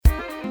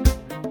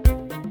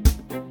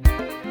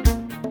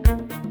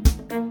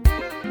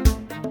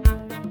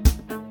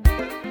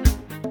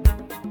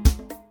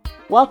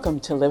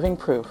Welcome to Living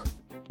Proof,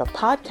 the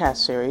podcast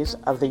series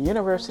of the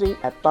University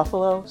at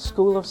Buffalo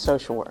School of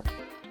Social Work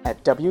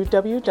at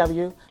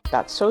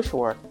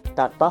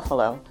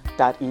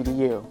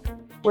www.socialwork.buffalo.edu.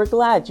 We're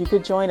glad you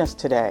could join us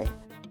today.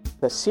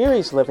 The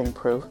series Living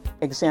Proof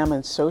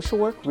examines social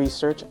work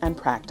research and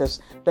practice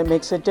that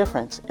makes a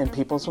difference in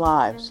people's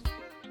lives.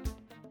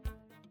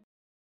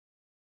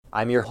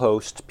 I'm your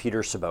host,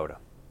 Peter Sabota.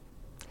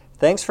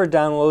 Thanks for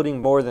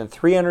downloading more than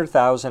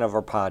 300,000 of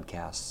our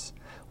podcasts.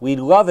 We'd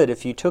love it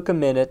if you took a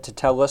minute to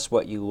tell us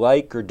what you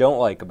like or don't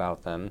like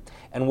about them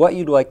and what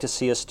you'd like to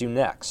see us do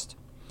next.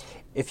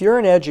 If you're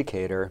an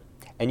educator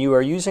and you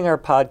are using our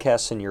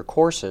podcasts in your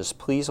courses,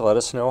 please let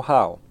us know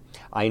how.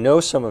 I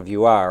know some of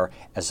you are,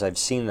 as I've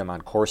seen them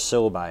on course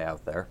syllabi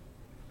out there.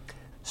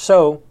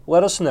 So,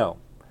 let us know.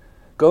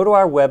 Go to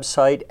our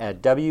website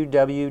at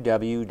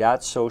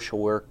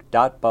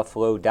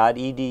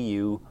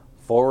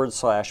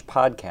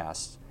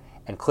www.socialwork.buffalo.edu/podcasts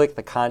and click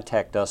the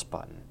Contact Us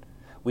button.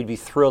 We'd be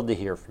thrilled to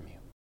hear from you.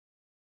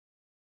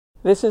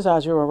 This is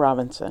Azura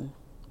Robinson,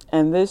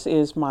 and this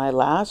is my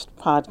last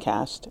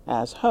podcast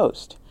as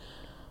host.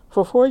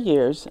 For 4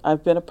 years,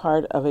 I've been a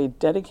part of a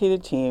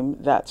dedicated team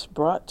that's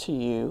brought to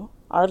you,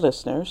 our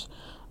listeners,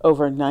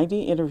 over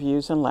 90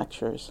 interviews and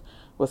lectures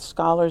with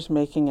scholars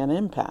making an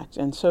impact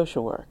in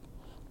social work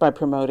by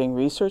promoting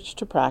research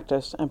to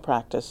practice and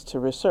practice to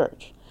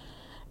research.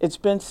 It's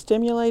been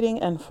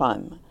stimulating and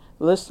fun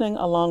listening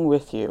along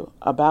with you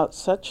about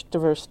such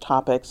diverse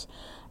topics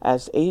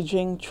as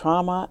aging,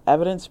 trauma,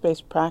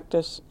 evidence-based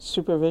practice,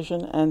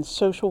 supervision, and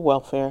social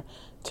welfare,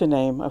 to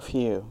name a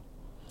few.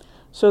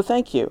 So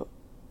thank you,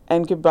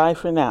 and goodbye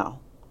for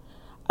now.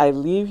 I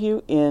leave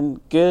you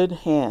in good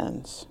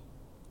hands.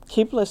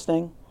 Keep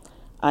listening.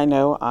 I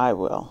know I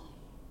will.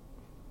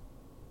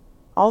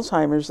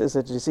 Alzheimer's is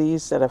a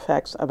disease that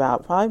affects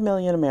about 5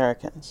 million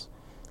Americans.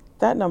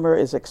 That number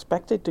is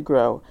expected to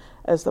grow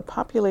as the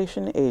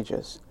population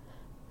ages.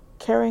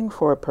 Caring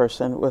for a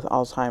person with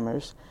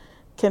Alzheimer's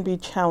can be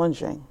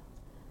challenging.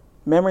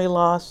 Memory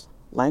loss,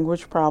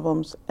 language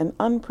problems, and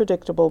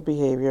unpredictable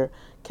behavior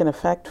can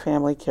affect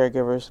family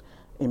caregivers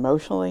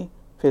emotionally,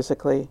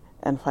 physically,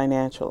 and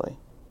financially.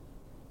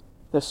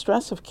 The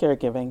stress of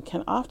caregiving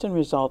can often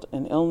result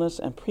in illness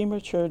and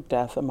premature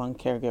death among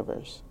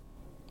caregivers.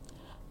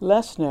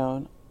 Less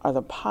known are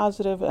the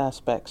positive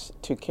aspects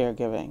to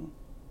caregiving.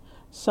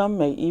 Some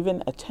may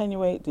even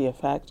attenuate the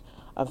effect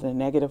of the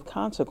negative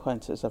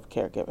consequences of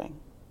caregiving.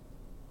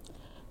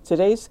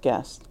 Today's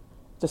guests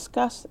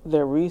discuss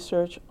their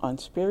research on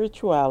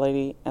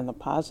spirituality and the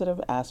positive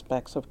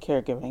aspects of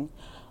caregiving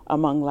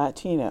among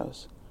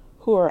Latinos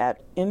who are at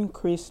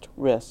increased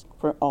risk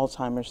for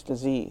Alzheimer's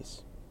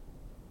disease.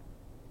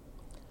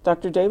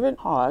 Dr. David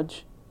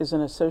Hodge is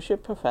an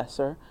associate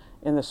professor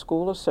in the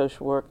School of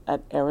Social Work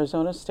at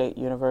Arizona State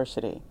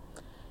University.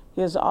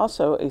 He is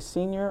also a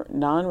senior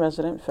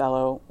non-resident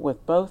fellow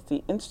with both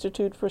the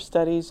Institute for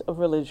Studies of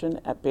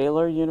Religion at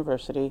Baylor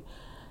University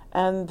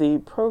and the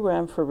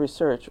Program for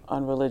Research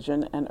on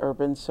Religion and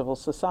Urban Civil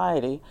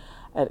Society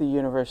at the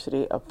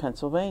University of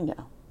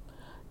Pennsylvania.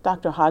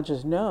 Dr. Hodge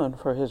is known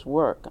for his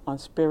work on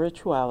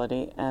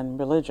spirituality and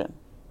religion.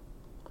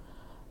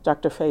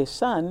 Dr. Faye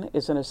Sun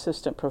is an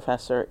assistant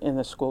professor in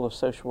the School of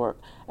Social Work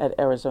at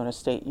Arizona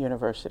State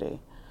University.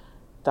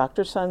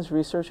 Dr. Sun's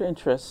research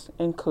interests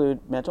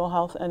include mental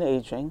health and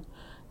aging,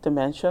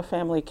 dementia,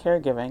 family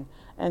caregiving,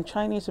 and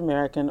Chinese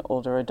American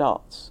older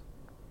adults.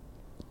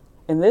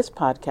 In this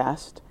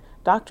podcast,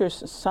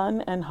 Drs.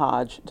 Sun and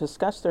Hodge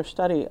discuss their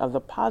study of the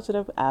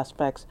positive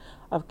aspects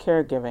of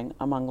caregiving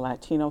among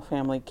Latino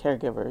family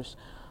caregivers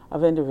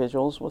of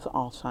individuals with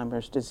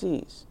Alzheimer's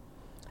disease,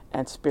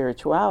 and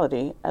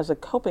spirituality as a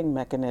coping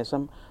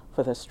mechanism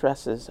for the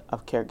stresses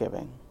of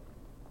caregiving.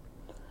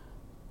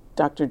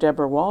 Dr.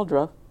 Deborah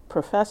Waldrop,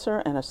 Professor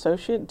and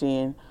Associate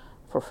Dean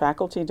for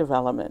Faculty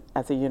Development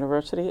at the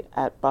University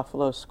at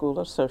Buffalo School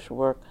of Social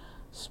Work,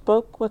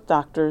 spoke with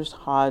Drs.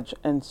 Hodge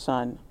and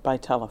Sun by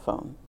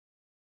telephone.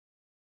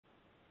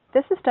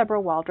 This is Deborah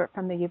Waldrop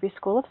from the UB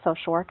School of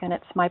Social Work, and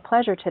it's my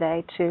pleasure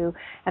today to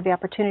have the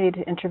opportunity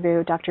to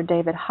interview Dr.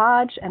 David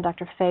Hodge and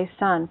Dr. Faye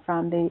Sun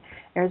from the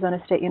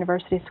Arizona State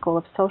University School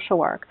of Social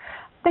Work.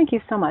 Thank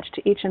you so much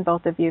to each and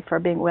both of you for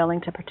being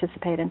willing to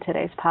participate in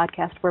today's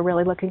podcast. We're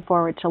really looking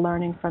forward to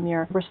learning from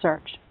your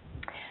research.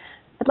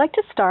 I'd like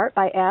to start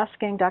by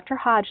asking Dr.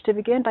 Hodge to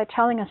begin by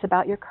telling us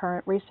about your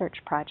current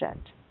research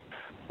project.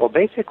 Well,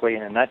 basically,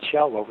 in a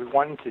nutshell, what we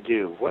wanted to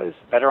do was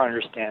better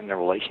understand the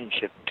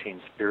relationship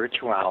between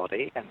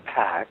spirituality and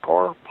PAC,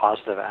 or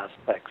positive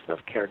aspects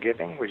of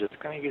caregiving. We're just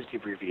going to use the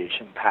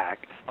abbreviation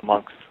PAC,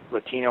 amongst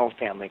Latino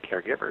family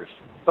caregivers.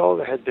 So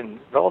there has been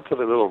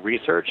relatively little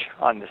research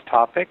on this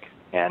topic,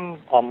 and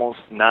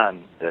almost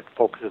none that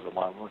focuses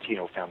on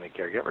Latino family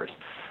caregivers.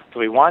 So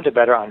we wanted to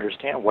better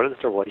understand what is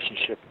the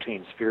relationship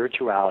between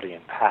spirituality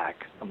and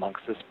PAC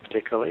amongst this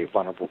particularly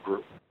vulnerable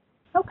group.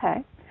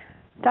 Okay.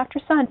 Dr.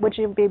 Sun, would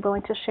you be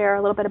willing to share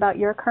a little bit about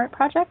your current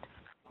project?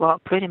 Well,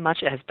 pretty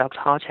much as Dr.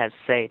 Hodge has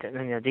said,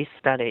 this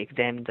study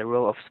examined the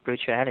role of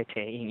spirituality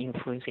in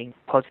influencing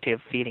positive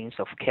feelings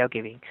of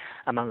caregiving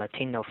among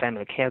Latino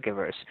family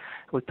caregivers.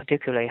 We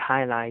particularly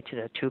highlight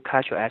the two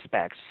cultural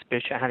aspects,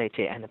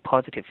 spirituality and the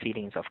positive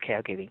feelings of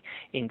caregiving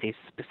in this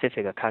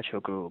specific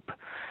cultural group.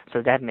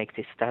 So that makes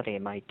this study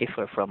might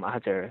differ from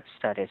other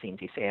studies in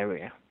this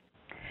area.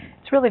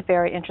 It's really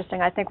very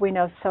interesting. I think we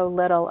know so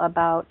little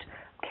about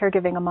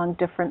caregiving among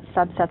different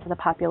subsets of the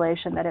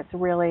population that it's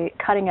really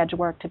cutting-edge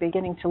work to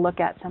beginning to look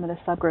at some of the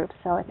subgroups.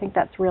 So I think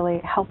that's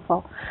really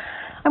helpful.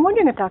 I'm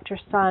wondering if Dr.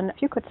 Sun,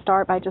 if you could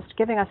start by just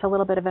giving us a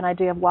little bit of an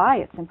idea of why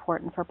it's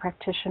important for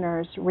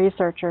practitioners,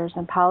 researchers,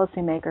 and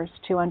policymakers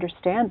to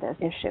understand this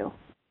issue.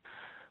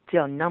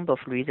 There are a number of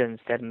reasons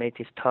that make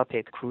this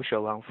topic a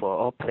crucial one for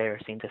all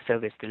players in the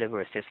service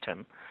delivery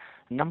system.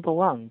 Number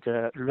one,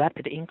 the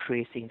rapid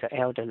increase in the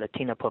elder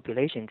Latino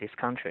population in this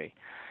country.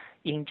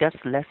 In just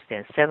less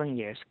than 7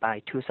 years,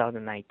 by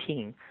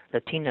 2019,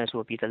 Latinos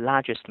will be the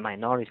largest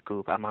minority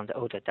group among the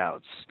older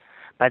adults.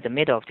 By the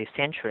middle of this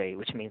century,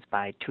 which means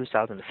by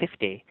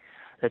 2050,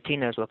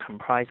 Latinos will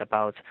comprise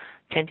about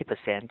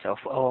 20% of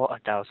all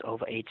adults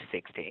over age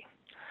 60.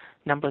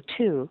 Number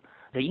two,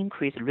 the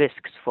increased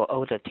risks for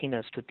older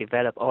Latinos to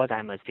develop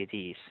Alzheimer's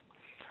disease.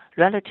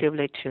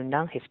 Relatively to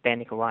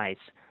non-Hispanic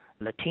whites,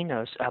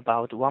 Latinos are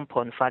about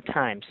 1.5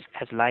 times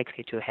as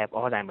likely to have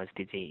Alzheimer's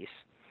disease.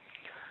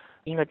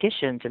 In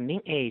addition, the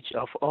mean age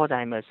of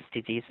Alzheimer's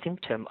disease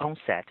symptom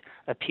onset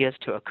appears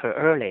to occur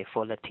early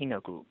for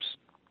Latino groups.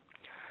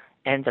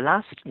 And the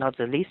last, not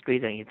the least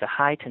reason, is the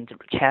heightened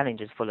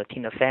challenges for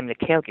Latino family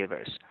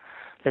caregivers.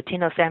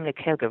 Latino family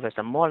caregivers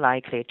are more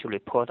likely to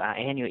report an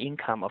annual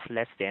income of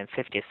less than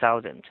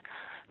 $50,000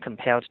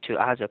 compared to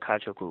other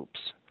cultural groups.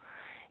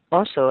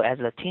 Also, as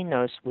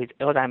Latinos with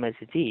Alzheimer's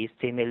disease,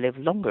 they may live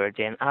longer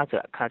than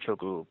other cultural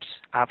groups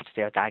after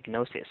their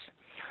diagnosis.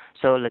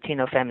 So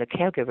Latino family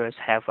caregivers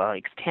have an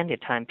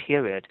extended time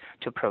period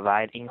to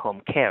provide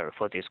in-home care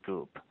for this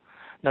group.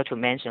 Not to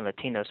mention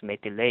Latinos may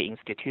delay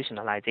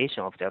institutionalization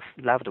of their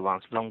loved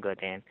ones longer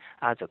than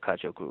other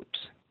cultural groups.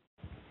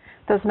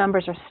 Those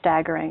numbers are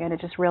staggering, and it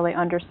just really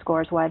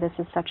underscores why this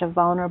is such a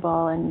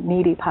vulnerable and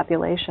needy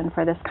population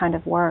for this kind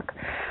of work.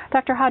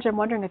 Dr. Hodge, I'm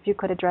wondering if you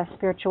could address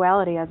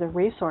spirituality as a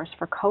resource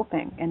for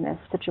coping in this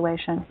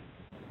situation.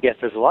 Yes,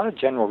 there's a lot of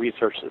general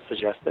research that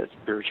suggests that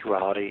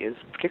spirituality is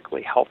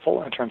particularly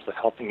helpful in terms of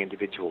helping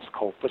individuals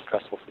cope with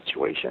stressful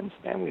situations.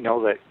 And we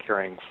know that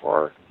caring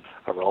for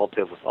a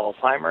relative with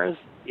Alzheimer's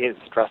is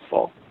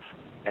stressful.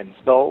 And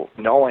so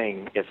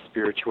knowing if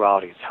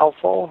spirituality is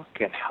helpful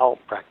can help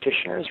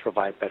practitioners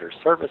provide better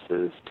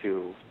services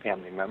to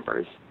family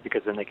members,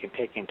 because then they can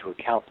take into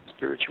account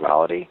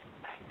spirituality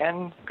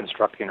and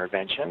construct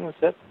interventions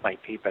that might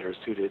be better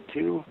suited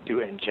to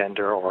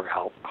engender or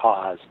help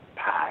cause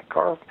PAC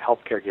or help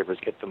caregivers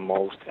get the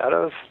most out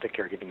of the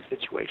caregiving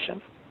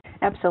situation.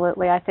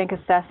 Absolutely. I think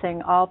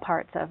assessing all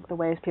parts of the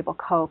ways people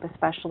cope,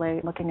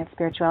 especially looking at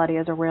spirituality,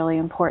 is a really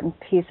important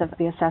piece of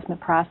the assessment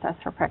process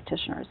for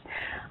practitioners.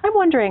 I'm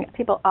wondering,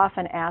 people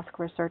often ask,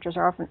 researchers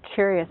are often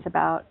curious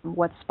about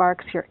what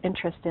sparks your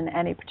interest in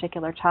any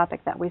particular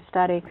topic that we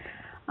study.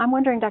 I'm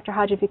wondering, Dr.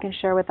 Hodge, if you can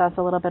share with us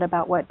a little bit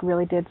about what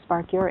really did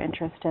spark your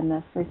interest in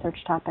this research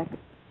topic.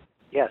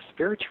 Yes,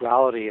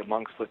 spirituality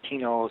amongst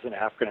Latinos and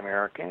African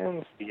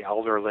Americans, the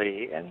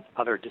elderly, and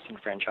other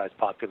disenfranchised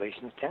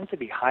populations tends to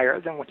be higher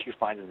than what you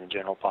find in the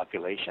general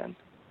population.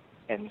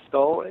 And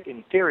so,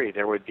 in theory,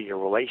 there would be a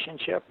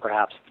relationship,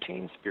 perhaps,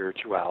 between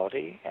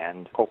spirituality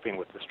and coping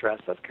with the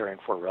stress of caring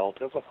for a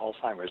relative with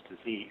Alzheimer's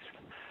disease.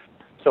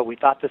 So we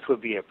thought this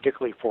would be a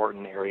particularly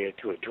important area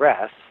to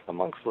address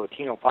amongst the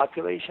Latino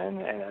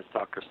population, and as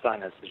Dr.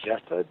 Sun has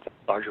suggested, the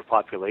larger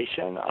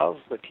population of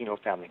Latino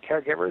family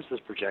caregivers is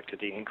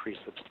projected to increase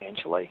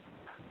substantially.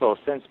 So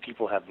since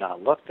people have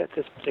not looked at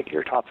this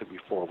particular topic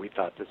before, we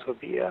thought this would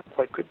be a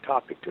quite good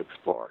topic to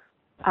explore.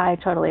 I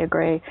totally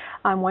agree.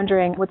 I'm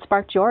wondering what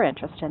sparked your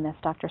interest in this,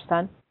 Dr.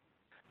 Sun?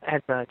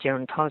 As a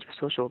gerontology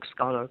social work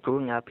scholar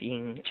growing up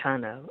in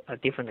China, a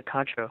different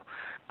culture,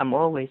 I'm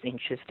always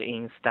interested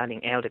in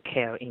studying elder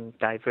care in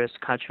diverse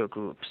cultural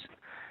groups.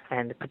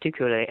 And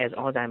particularly as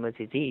Alzheimer's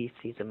disease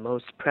is the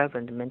most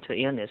prevalent mental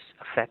illness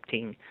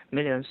affecting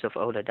millions of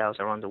older adults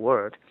around the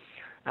world,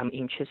 I'm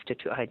interested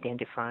to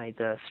identify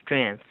the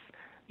strengths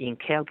in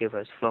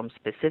caregivers from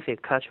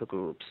specific cultural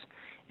groups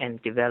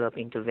and develop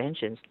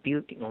interventions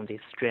building on these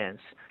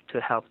strengths to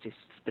help these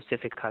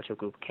specific cultural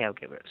group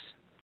caregivers.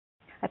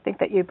 I think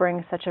that you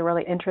bring such a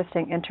really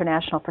interesting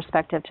international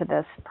perspective to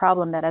this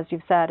problem that, as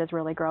you've said, is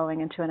really growing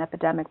into an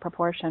epidemic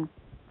proportion.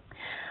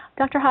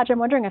 Dr. Hodge, I'm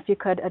wondering if you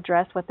could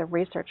address what the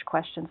research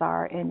questions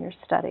are in your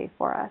study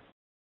for us.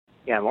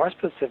 Yeah, more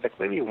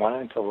specifically, we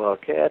wanted to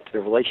look at the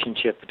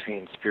relationship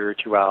between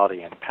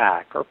spirituality and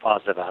PAC, or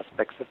positive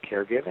aspects of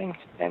caregiving,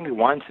 and we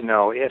wanted to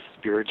know if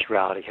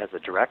spirituality has a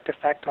direct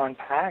effect on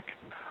PAC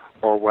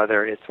or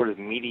whether it sort of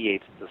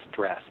mediates the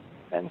stress.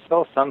 And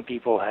so some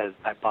people have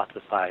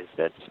hypothesized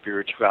that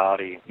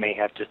spirituality may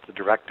have just a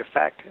direct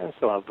effect. And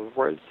so in other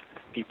words,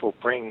 people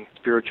bring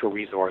spiritual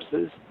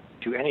resources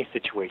to any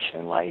situation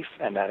in life,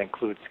 and that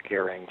includes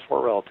caring for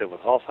a relative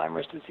with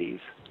Alzheimer's disease.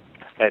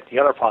 That the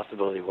other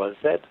possibility was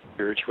that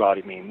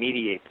spirituality may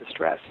mediate the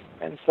stress.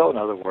 And so, in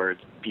other words,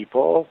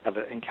 people have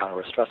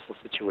encountered stressful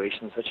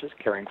situations such as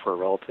caring for a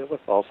relative with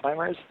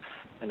Alzheimer's,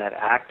 and that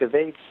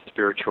activates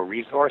spiritual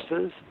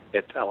resources.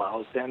 It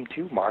allows them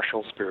to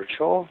marshal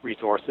spiritual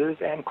resources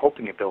and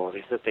coping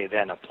abilities that they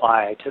then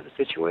apply to the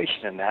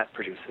situation, and that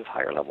produces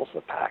higher levels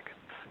of PAC.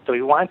 So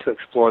we wanted to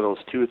explore those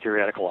two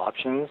theoretical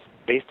options.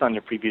 Based on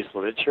the previous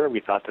literature, we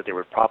thought that there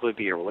would probably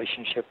be a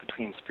relationship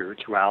between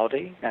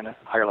spirituality and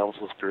higher levels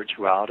of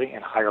spirituality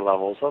and higher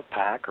levels of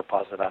PAC, or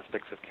positive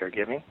aspects of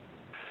caregiving.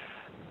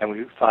 And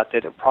we thought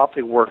that it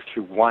probably worked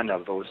through one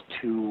of those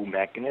two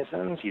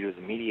mechanisms, either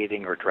the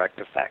mediating or direct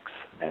effects.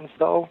 And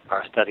so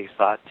our study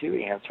sought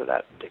to answer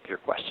that particular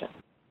question.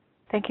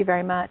 Thank you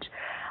very much.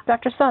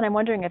 Dr. Sun, I'm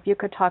wondering if you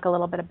could talk a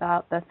little bit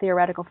about the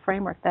theoretical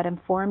framework that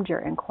informed your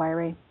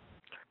inquiry.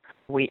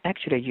 We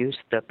actually used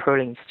the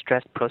Perlin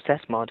stress process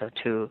model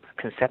to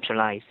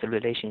conceptualize the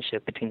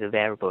relationship between the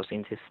variables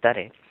in this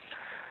study.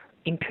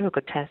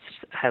 Empirical tests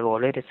have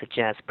already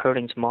suggested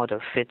Perlin's model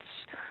fits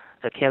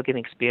the caregiving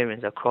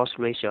experience across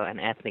racial and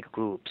ethnic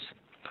groups.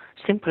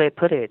 Simply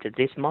put it,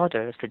 this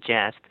model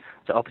suggests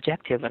the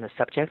objective and the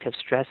subjective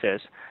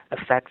stressors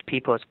affect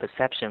people's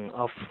perception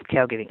of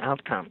caregiving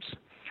outcomes.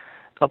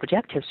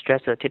 Objective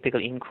stressors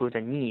typically include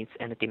the needs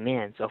and the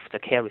demands of the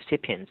care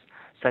recipients,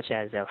 such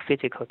as their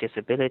physical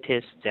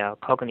disabilities, their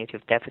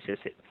cognitive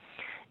deficits,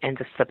 and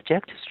the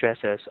subjective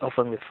stressors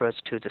often refers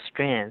to the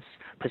strengths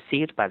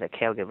perceived by the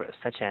caregiver,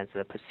 such as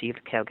the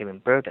perceived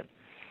caregiving burden.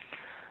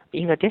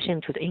 In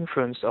addition to the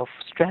influence of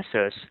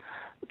stressors,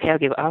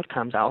 caregiver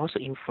outcomes are also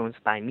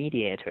influenced by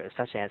mediators,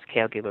 such as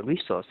caregiver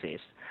resources.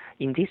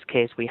 In this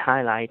case, we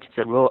highlight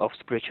the role of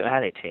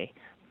spirituality.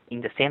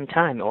 In the same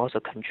time, we also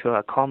control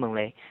a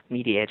commonly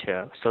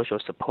mediator social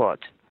support.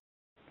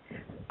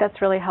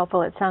 That's really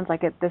helpful. It sounds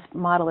like this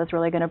model is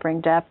really going to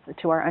bring depth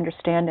to our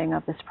understanding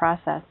of this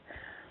process.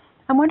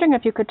 I'm wondering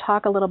if you could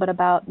talk a little bit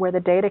about where the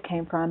data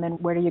came from and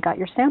where you got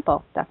your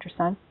sample, Dr.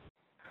 Sun.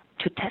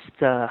 To test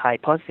the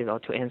hypothesis or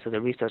to answer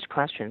the research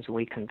questions,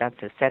 we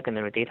conducted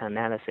secondary data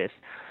analysis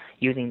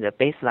using the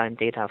baseline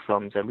data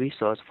from the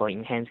Resource for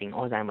Enhancing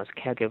Alzheimer's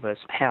Caregivers'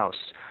 Health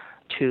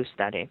 2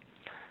 study.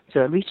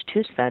 The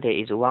REACH-2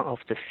 study is one of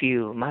the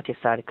few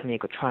multi-site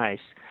clinical trials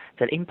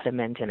that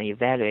implement and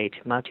evaluate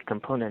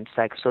multi-component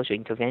psychosocial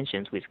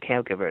interventions with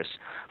caregivers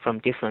from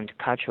different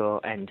cultural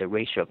and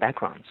racial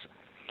backgrounds.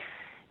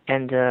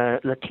 And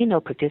Latino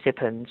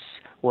participants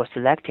were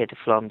selected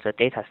from the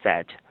data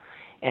set,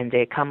 and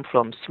they come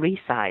from 3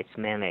 sites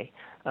mainly,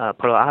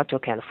 Palo Alto,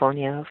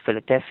 California,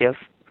 Philadelphia,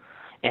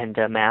 and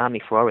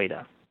Miami,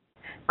 Florida.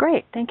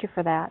 Great, thank you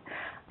for that.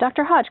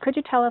 Dr. Hodge, could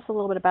you tell us a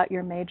little bit about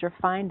your major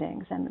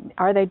findings, and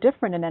are they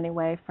different in any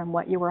way from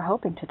what you were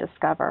hoping to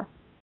discover?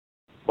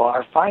 Well,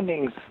 our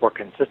findings were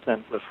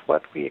consistent with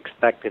what we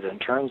expected in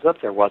terms of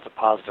there was a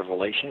positive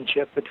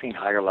relationship between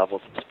higher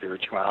levels of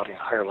spirituality and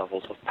higher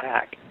levels of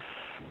PAC.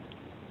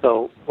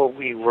 So what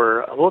we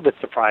were a little bit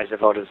surprised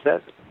about is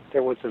that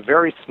there was a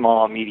very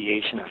small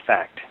mediation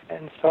effect.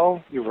 And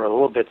so we were a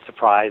little bit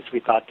surprised. We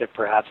thought that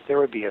perhaps there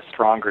would be a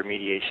stronger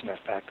mediation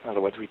effect. In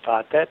other words, we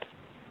thought that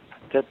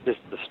the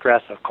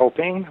stress of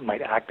coping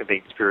might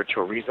activate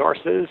spiritual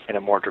resources in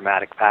a more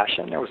dramatic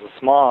fashion. There was a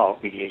small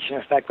mediation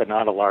effect, but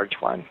not a large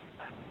one.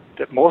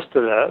 That most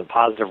of the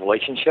positive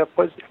relationship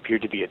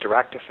appeared to be a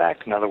direct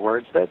effect. In other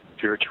words, that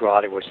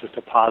spirituality was just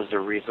a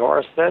positive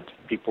resource that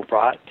people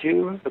brought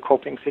to the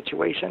coping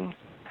situation,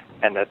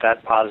 and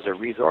that positive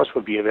resource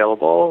would be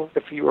available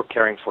if you were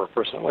caring for a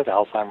person with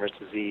Alzheimer's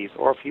disease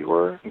or if you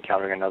were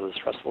encountering another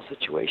stressful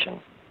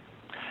situation.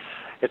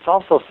 It's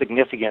also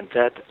significant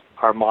that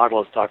our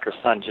model, as Dr.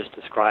 Sun just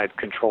described,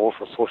 control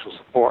for social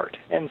support.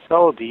 And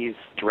so these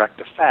direct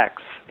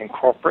effects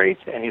incorporate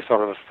any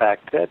sort of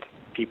effect that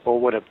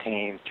people would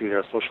obtain through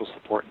their social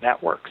support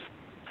networks.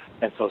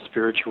 And so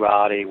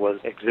spirituality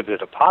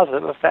exhibited a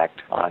positive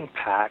effect on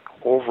PAC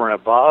over and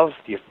above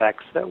the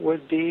effects that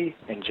would be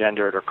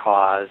engendered or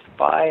caused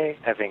by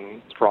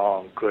having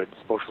strong, good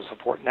social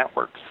support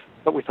networks.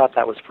 But we thought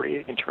that was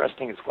pretty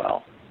interesting as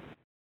well.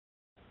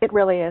 It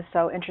really is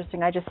so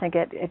interesting. I just think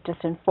it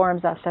just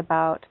informs us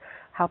about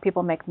how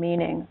people make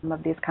meaning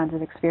of these kinds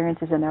of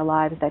experiences in their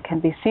lives that can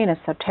be seen as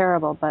so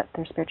terrible, but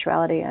their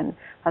spirituality and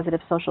positive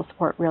social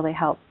support really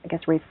help, I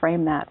guess,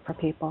 reframe that for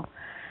people.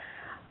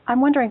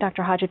 I'm wondering,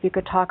 Dr. Hodge, if you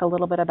could talk a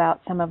little bit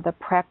about some of the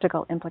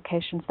practical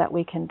implications that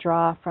we can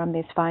draw from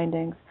these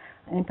findings.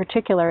 In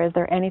particular, is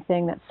there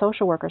anything that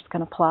social workers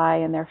can apply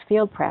in their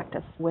field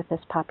practice with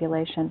this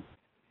population?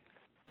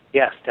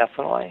 Yes,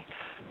 definitely.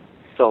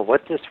 So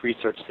what this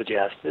research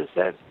suggests is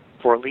that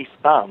for at least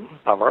some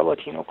of our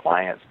Latino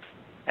clients,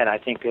 and I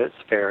think it's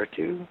fair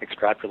to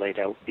extrapolate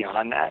out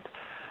beyond that,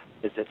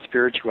 is that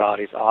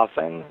spirituality is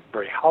often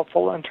very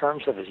helpful in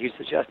terms of, as you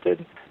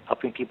suggested,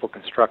 helping people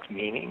construct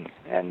meaning,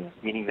 and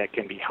meaning that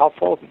can be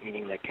helpful,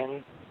 meaning that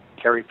can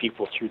carry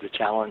people through the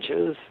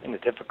challenges and the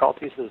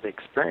difficulties as they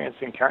experience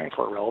in caring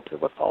for a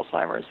relative with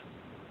Alzheimer's.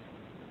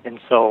 And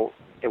so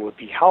it would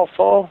be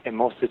helpful in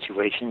most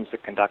situations to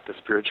conduct a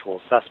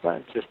spiritual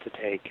assessment just to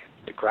take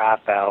the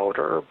graph out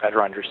or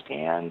better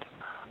understand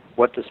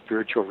what the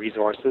spiritual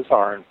resources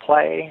are in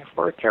play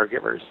for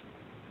caregivers.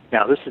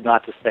 Now, this is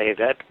not to say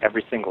that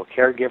every single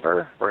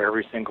caregiver or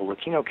every single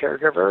Latino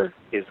caregiver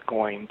is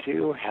going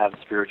to have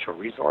spiritual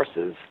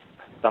resources.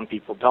 Some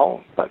people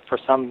don't, but for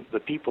some of the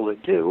people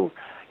that do,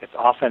 it's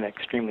often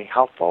extremely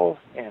helpful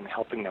in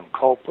helping them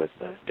cope with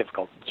a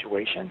difficult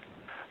situation.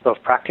 So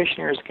if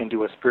practitioners can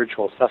do a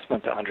spiritual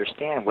assessment to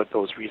understand what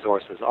those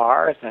resources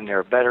are, then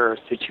they're better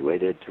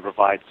situated to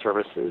provide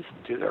services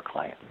to their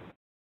clients.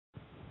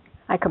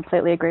 I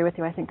completely agree with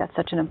you. I think that's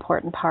such an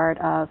important part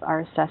of our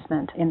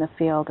assessment in the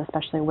field,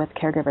 especially with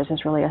caregivers,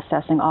 is really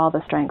assessing all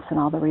the strengths and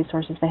all the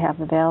resources they have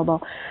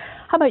available.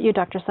 How about you,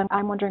 Dr. Sun?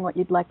 I'm wondering what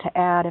you'd like to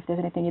add, if there's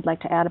anything you'd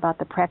like to add about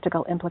the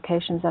practical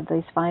implications of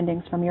these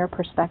findings from your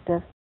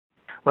perspective.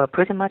 Well,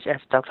 pretty much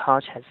as Dr.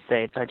 Hodge has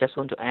said, I just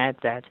want to add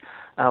that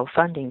our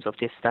findings of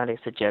this study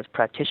suggest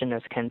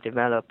practitioners can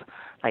develop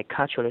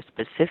culturally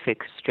specific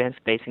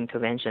strengths-based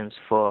interventions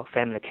for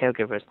family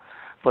caregivers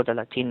for the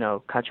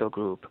Latino cultural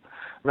group,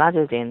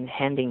 rather than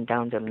handing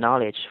down the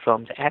knowledge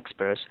from the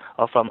experts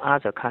or from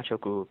other cultural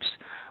groups.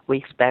 We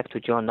expect to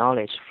draw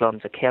knowledge from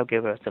the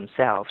caregivers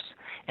themselves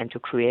and to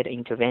create an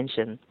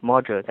intervention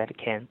model that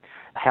can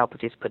help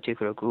this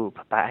particular group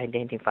by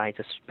identifying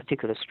the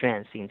particular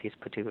strengths in this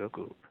particular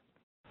group.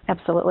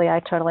 Absolutely.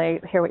 I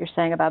totally hear what you're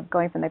saying about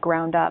going from the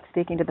ground up,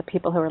 speaking to the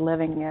people who are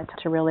living it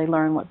to really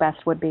learn what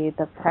best would be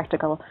the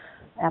practical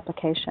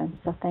application.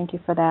 So thank you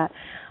for that.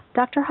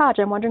 Dr. Hodge,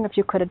 I'm wondering if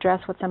you could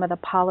address what some of the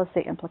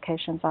policy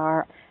implications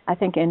are, I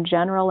think in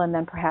general, and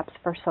then perhaps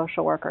for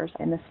social workers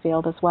in this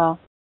field as well.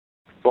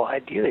 Well,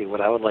 ideally,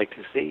 what I would like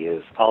to see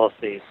is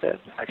policies that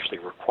actually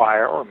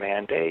require or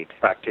mandate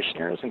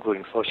practitioners,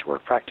 including social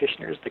work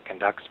practitioners, to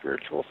conduct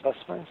spiritual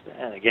assessments.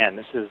 And again,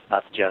 this is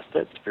not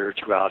suggested.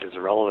 Spirituality is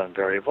a relevant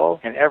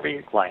variable in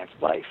every client's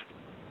life.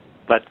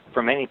 But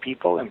for many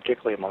people, and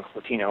particularly amongst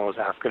Latinos,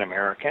 African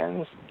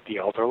Americans, the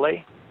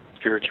elderly,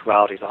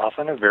 spirituality is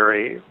often a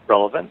very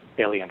relevant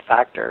salient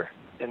factor.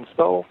 And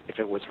so if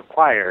it was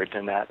required,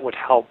 then that would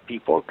help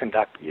people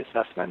conduct the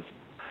assessments.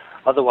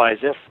 Otherwise,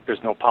 if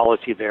there's no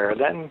policy there,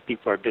 then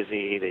people are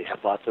busy, they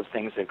have lots of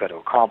things they've got to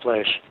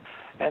accomplish.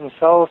 And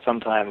so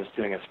sometimes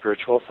doing a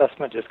spiritual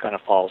assessment just kind of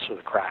falls through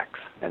the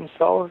cracks. And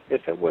so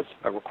if it was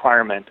a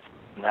requirement,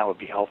 then that would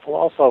be helpful.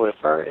 Also, if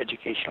our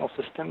educational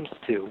systems,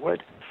 too,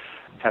 would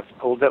have a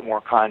little bit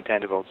more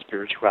content about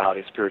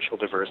spirituality, spiritual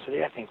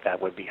diversity, I think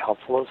that would be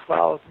helpful as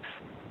well.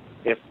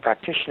 If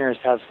practitioners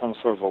have some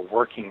sort of a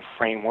working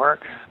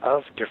framework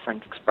of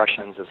different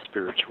expressions of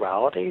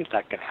spirituality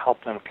that can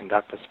help them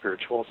conduct a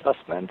spiritual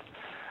assessment,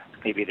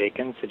 maybe they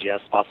can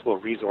suggest possible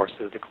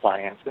resources to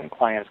clients, and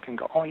clients can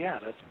go, oh yeah,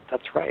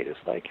 that's right.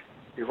 It's like,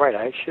 you're right,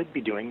 I should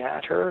be doing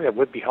that, or it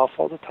would be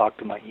helpful to talk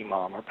to my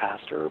imam or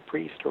pastor or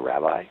priest or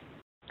rabbi.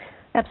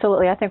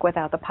 Absolutely. I think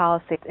without the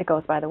policy, it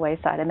goes by the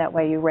wayside, and that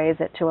way you raise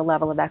it to a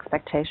level of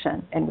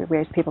expectation, and we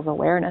raise people's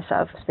awareness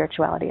of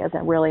spirituality as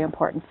a really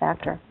important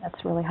factor.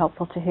 That's really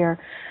helpful to hear.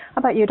 How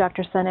about you,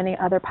 Dr. Sun? Any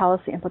other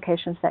policy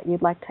implications that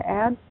you'd like to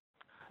add?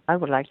 I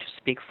would like to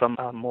speak from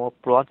a more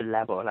broad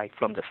level, like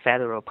from the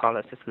federal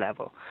policies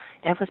level.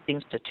 Ever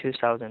since the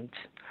 2000,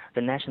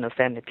 the National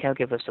Family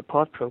Caregiver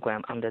Support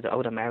Program under the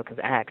Old Americans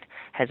Act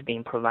has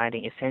been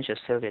providing essential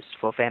service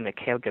for family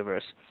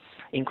caregivers,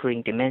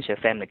 including dementia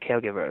family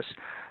caregivers.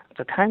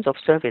 The kinds of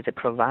services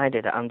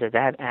provided under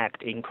that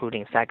act,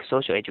 including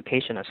psychosocial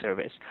educational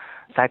service,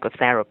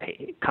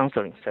 psychotherapy,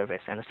 counseling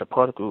service, and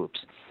support groups.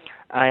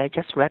 I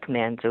just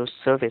recommend those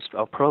services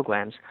or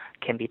programs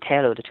can be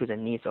tailored to the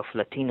needs of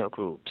Latino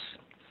groups.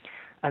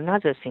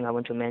 Another thing I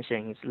want to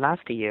mention is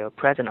last year,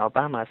 President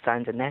Obama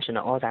signed the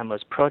National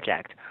Alzheimer's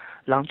Project,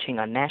 launching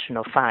a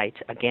national fight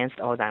against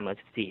Alzheimer's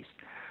disease.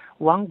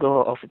 One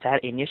goal of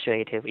that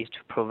initiative is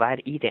to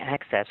provide easy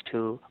access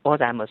to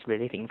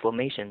Alzheimer's-related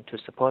information to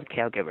support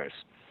caregivers.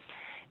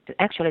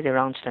 Actually, they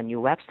launched a new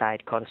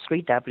website called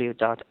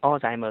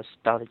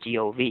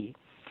www.alzheimers.gov,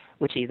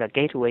 which is a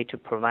gateway to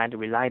provide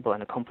reliable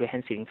and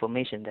comprehensive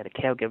information that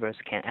caregivers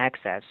can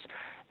access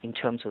in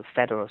terms of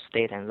federal,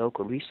 state, and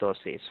local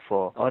resources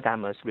for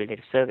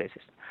Alzheimer's-related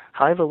services.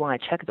 However, when I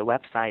check the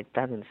website, it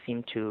doesn't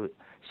seem to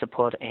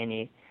support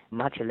any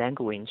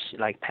multi-language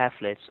like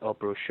pamphlets or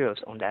brochures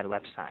on that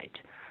website.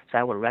 So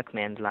I would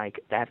recommend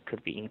that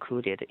could be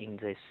included in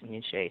this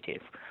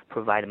initiative,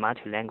 provide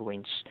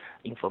multi-language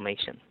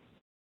information.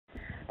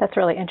 That's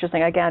really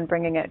interesting. Again,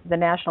 bringing it the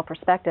national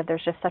perspective,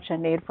 there's just such a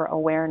need for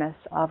awareness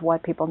of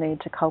what people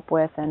need to cope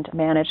with and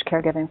manage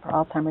caregiving for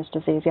Alzheimer's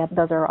disease. Yeah,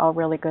 those are all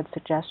really good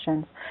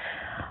suggestions.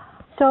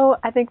 So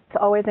I think it's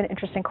always an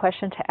interesting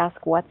question to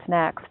ask what's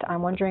next.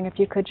 I'm wondering if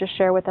you could just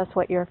share with us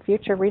what your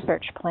future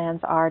research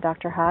plans are,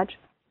 Dr. Hodge.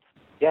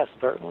 Yes,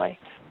 certainly.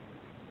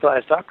 So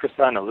as Dr.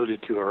 Sun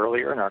alluded to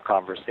earlier in our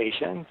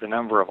conversation, the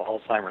number of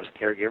Alzheimer's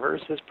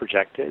caregivers is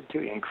projected to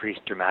increase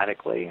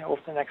dramatically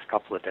over the next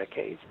couple of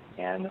decades.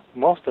 And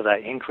most of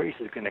that increase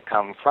is going to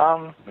come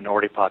from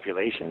minority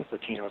populations,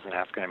 Latinos and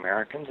African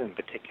Americans in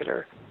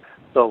particular.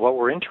 So what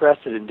we're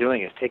interested in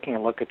doing is taking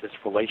a look at this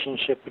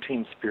relationship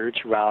between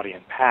spirituality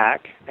and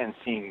PAC and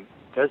seeing,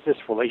 does this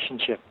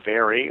relationship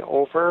vary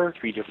over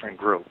three different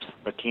groups,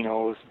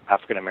 Latinos,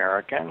 African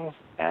Americans,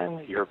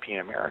 and European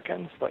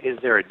Americans? So is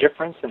there a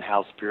difference in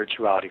how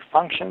spirituality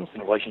functions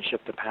in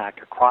relationship to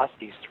PAC across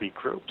these three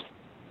groups?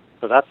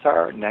 So that's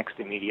our next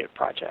immediate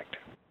project.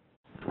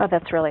 Oh,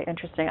 that's really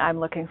interesting. I'm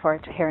looking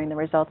forward to hearing the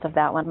results of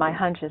that one. My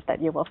hunch is that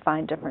you will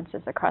find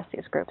differences across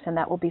these groups, and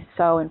that will be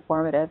so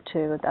informative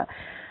to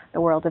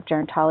the world of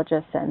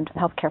gerontologists and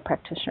healthcare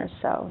practitioners.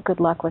 So good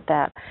luck with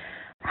that.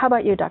 How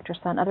about you, Dr.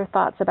 Sun? Other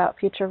thoughts about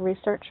future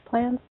research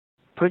plans?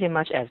 Pretty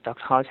much as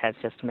Dr. Hodge has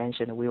just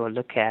mentioned, we will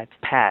look at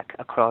PAC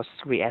across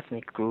three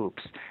ethnic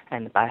groups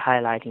and by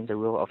highlighting the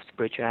role of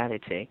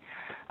spirituality.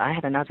 I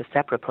have another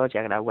separate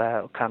project I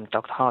welcome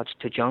Dr. Hodge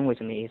to join with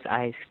me is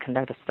I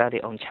conduct a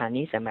study on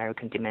Chinese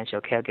American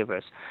dementia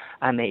caregivers.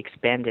 I may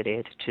expand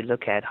it to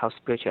look at how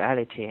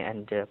spirituality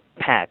and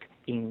PAC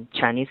in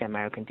Chinese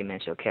American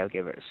dementia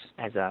caregivers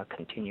as a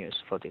continuous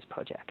for this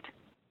project.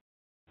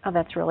 Oh,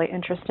 that's really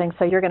interesting.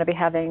 So you're going to be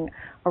having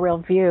a real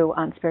view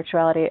on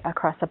spirituality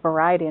across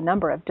a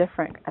number of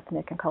different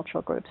ethnic and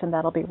cultural groups, and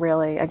that'll be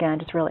really, again,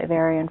 just really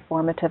very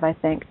informative, I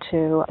think,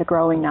 to the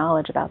growing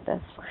knowledge about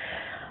this.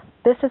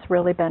 This has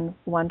really been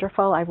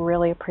wonderful. I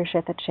really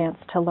appreciate the chance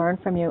to learn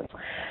from you.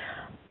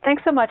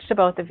 Thanks so much to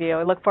both of you.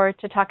 I look forward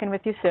to talking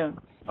with you soon.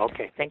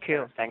 Okay. Thank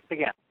you. Thanks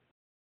again.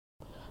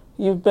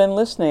 You've been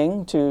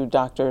listening to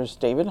Drs.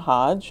 David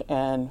Hodge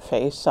and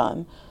Faye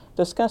Sun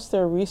discuss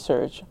their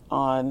research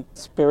on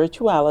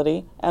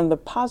spirituality and the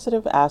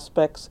positive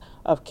aspects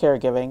of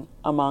caregiving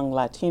among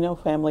Latino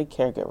family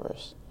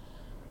caregivers.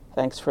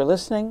 Thanks for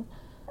listening,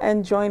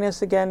 and join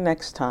us again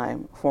next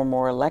time for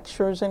more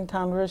lectures and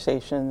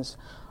conversations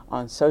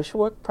on social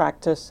work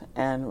practice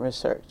and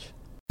research.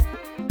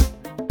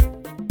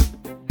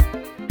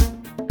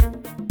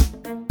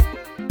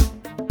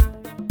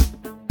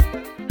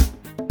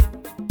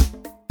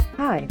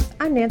 Hi,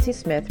 I'm Nancy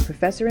Smith,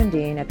 Professor and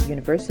Dean at the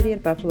University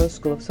at Buffalo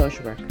School of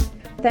Social Work.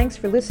 Thanks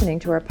for listening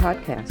to our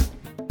podcast.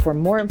 For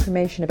more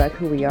information about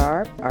who we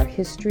are, our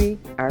history,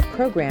 our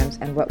programs,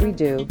 and what we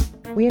do,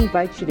 we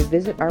invite you to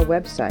visit our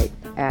website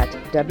at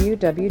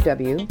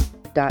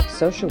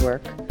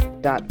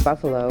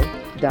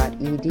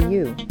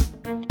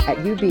www.socialwork.buffalo.edu. At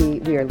UB,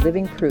 we are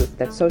living proof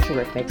that social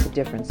work makes a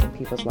difference in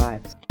people's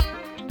lives.